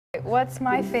what's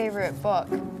my favorite book?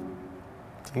 Do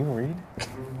you read?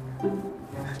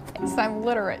 Yes, I'm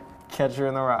literate. Catcher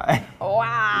in the Rye.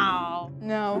 Wow.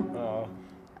 No. Oh.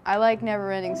 I like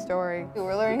Never-Ending Story.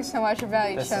 We're learning so much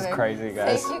about each other. This is crazy,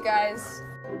 guys. Thank you, guys.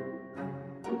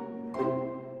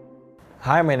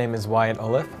 Hi, my name is Wyatt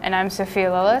Olaf. And I'm Sophia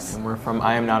Lillis. And we're from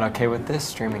I Am Not Okay With This,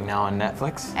 streaming now on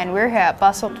Netflix. And we're here at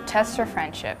Bustle to test our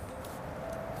friendship.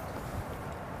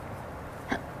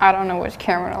 I don't know which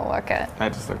camera to look at. I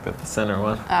just looked at the center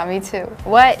one. Me too.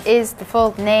 What is the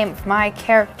full name of my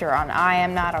character on I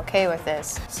Am Not Okay With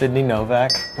This? Sydney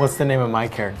Novak. What's the name of my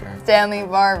character? Stanley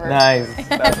Barber. Nice.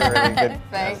 That's a really good,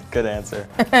 Thanks. good answer.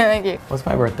 Thank you. What's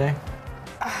my birthday?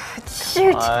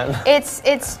 Shoot.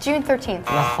 It's June 13th.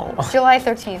 No. July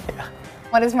 13th. Yeah.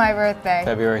 What is my birthday?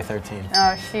 February 13th.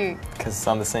 Oh, shoot. Because it's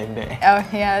on the same day. Oh,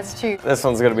 yeah, that's true. This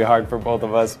one's gonna be hard for both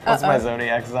of us. What's my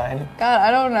zodiac sign? God,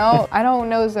 I don't know. I don't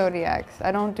know zodiacs.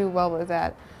 I don't do well with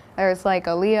that. There's like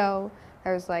a Leo,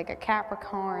 there's like a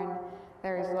Capricorn,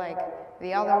 there's like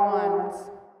the other ones.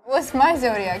 What's my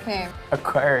zodiac name?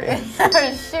 Aquarius.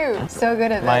 Oh, shoot. So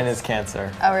good at this. Mine is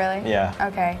Cancer. Oh, really? Yeah.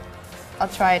 Okay. I'll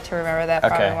try to remember that.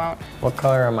 Okay. Probably won't. What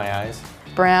color are my eyes?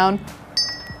 Brown.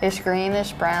 Ish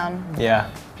greenish brown. Yeah.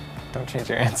 Don't change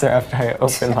your answer after I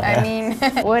open my eyes. I mean,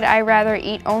 would I rather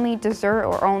eat only dessert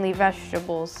or only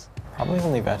vegetables? Probably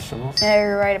only vegetables. Yeah,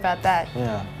 you're right about that.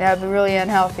 Yeah. That would be really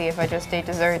unhealthy if I just ate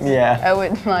desserts. Yeah. I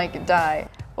would, like, die.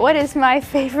 What is my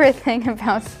favorite thing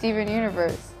about Steven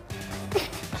Universe?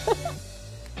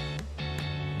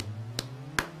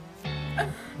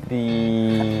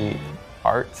 The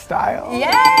art style?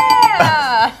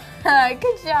 Yeah!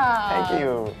 Good job. Thank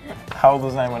you. How old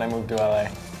was I when I moved to LA?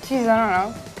 Jeez, I don't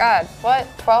know. God, what?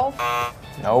 12?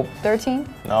 Nope. 13?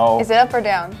 No. Is it up or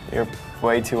down? You're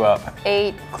way too up.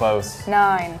 8. Close.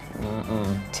 9.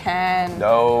 10.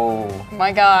 No.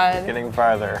 My God. Getting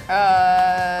farther.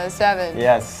 7.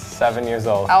 Yes, 7 years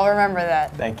old. I'll remember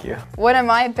that. Thank you. What am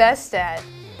I best at?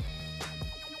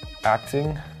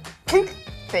 Acting.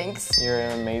 Thanks. You're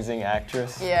an amazing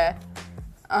actress. Yeah.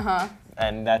 Uh-huh.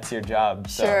 And that's your job.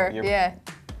 So Sure, yeah.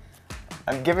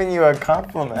 I'm giving you a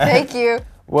compliment. Thank you.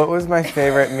 What was my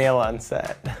favorite meal on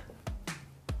set?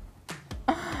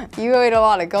 You ate a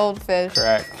lot of goldfish.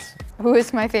 Correct. Who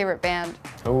is my favorite band?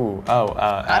 Ooh,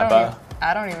 ABBA.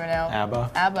 I don't even know.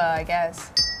 ABBA. ABBA, I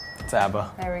guess. It's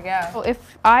ABBA. There we go. Well,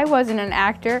 if I wasn't an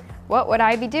actor, what would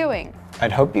I be doing?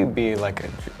 I'd hope you'd be like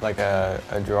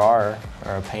a drawer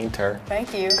or a painter.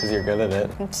 Thank you. Because you're good at it.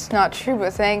 It's not true,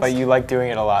 but thanks. But you like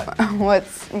doing it a lot.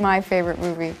 What's my favorite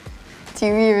movie? Do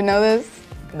you even know this?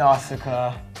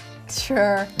 Nausicaa.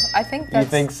 Sure. I think that's... You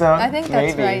think so? I think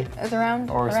that's Maybe. right. It's around...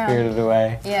 Or Spirited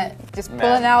Away. Yeah, just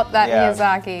pulling out that Yeah.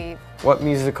 Miyazaki. What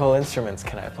musical instruments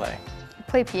can I play?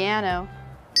 Play piano.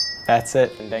 That's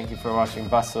it. And thank you for watching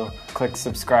Bustle. Click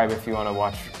subscribe if you want to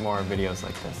watch more videos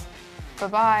like this.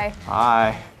 Bye-bye.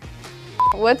 Bye.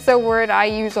 What's a word I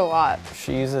use a lot?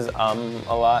 She uses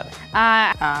a lot.